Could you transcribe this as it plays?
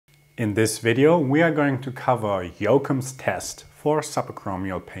In this video, we are going to cover Yocum's test for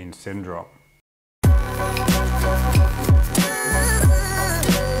subacromial pain syndrome.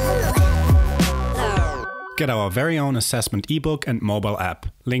 Get our very own assessment ebook and mobile app.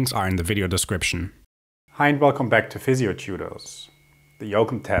 Links are in the video description. Hi and welcome back to Physiotutors. The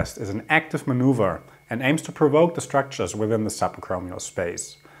Yocum test is an active maneuver and aims to provoke the structures within the subacromial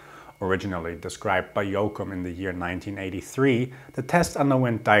space. Originally described by Yocum in the year 1983, the test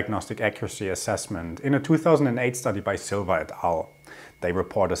underwent diagnostic accuracy assessment in a 2008 study by Silva et al. They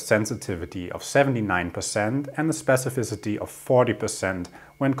report a sensitivity of 79% and a specificity of 40%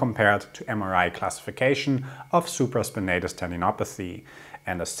 when compared to MRI classification of supraspinatus tendinopathy,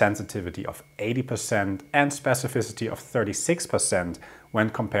 and a sensitivity of 80% and specificity of 36%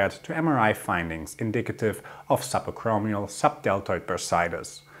 when compared to MRI findings indicative of subacromial subdeltoid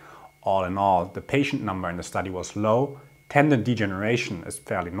bursitis. All in all, the patient number in the study was low, tendon degeneration is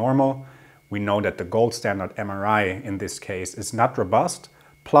fairly normal. We know that the gold standard MRI in this case is not robust,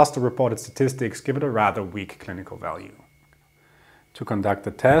 plus the reported statistics give it a rather weak clinical value. To conduct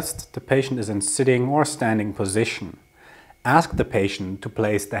the test, the patient is in sitting or standing position. Ask the patient to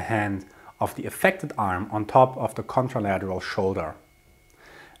place the hand of the affected arm on top of the contralateral shoulder.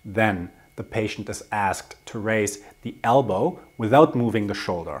 Then the patient is asked to raise the elbow without moving the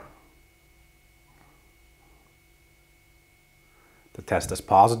shoulder. The test is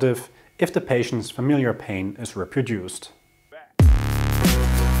positive if the patient's familiar pain is reproduced.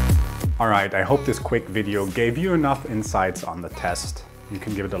 Alright, I hope this quick video gave you enough insights on the test. You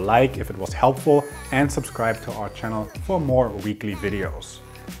can give it a like if it was helpful and subscribe to our channel for more weekly videos.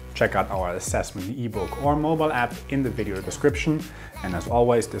 Check out our assessment ebook or mobile app in the video description. And as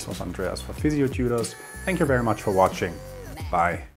always, this was Andreas for Physiotutors. Thank you very much for watching. Bye.